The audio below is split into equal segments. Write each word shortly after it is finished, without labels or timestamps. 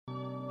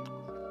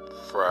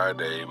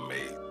Friday,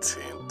 May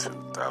 10,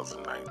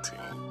 2019.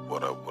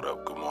 What up?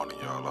 Good morning,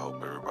 y'all. I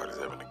hope everybody's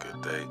having a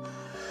good day.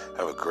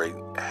 Have a great,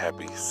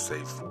 happy,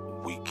 safe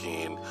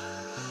weekend.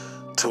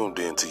 Tuned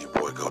in to your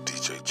boy, Go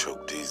DJ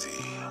Choke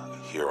Deezy,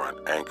 here on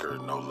Anchor,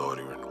 No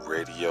Loitering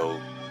Radio.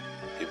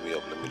 Hit me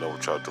up. Let me know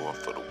what y'all doing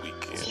for the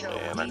weekend,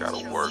 man. I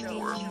gotta work, and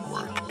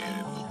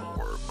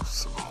work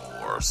some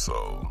more.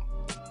 So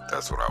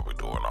that's what I'll be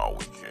doing all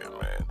weekend,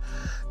 man.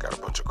 Got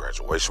a bunch of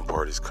graduation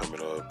parties coming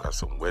up. Got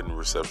some wedding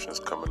receptions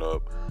coming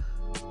up.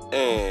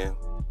 And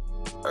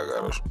I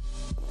gotta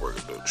work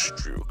at the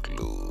strip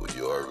club.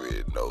 You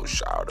already know,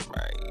 shout out,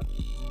 man.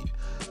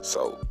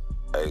 So,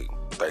 hey,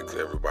 thanks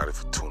everybody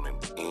for tuning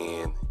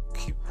in.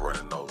 Keep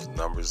running those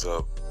numbers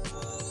up.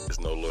 It's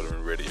No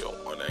Loitering Radio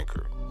on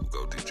Anchor.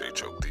 Go DJ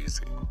Choke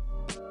Deezy.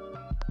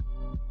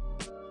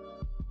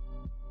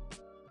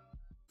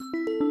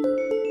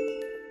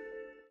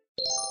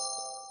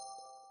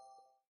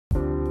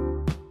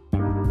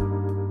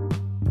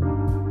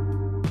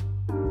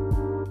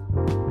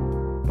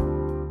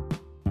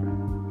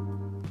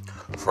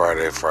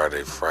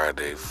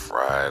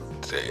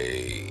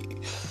 Friday.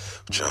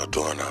 What y'all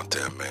doing out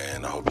there,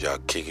 man? I hope y'all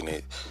kicking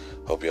it.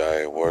 Hope y'all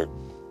at work.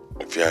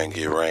 If y'all ain't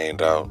get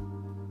rained out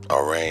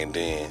or rained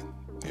in,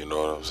 you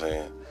know what I'm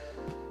saying?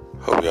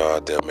 Hope y'all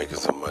out there making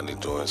some money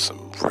doing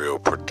some real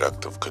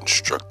productive,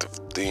 constructive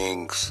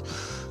things,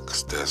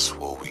 because that's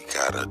what we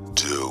gotta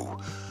do.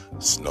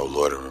 It's No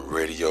Loitering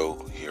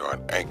Radio here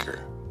on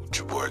Anchor with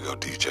your boy, Go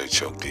DJ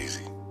Choke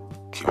Deezy.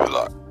 Keep it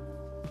locked.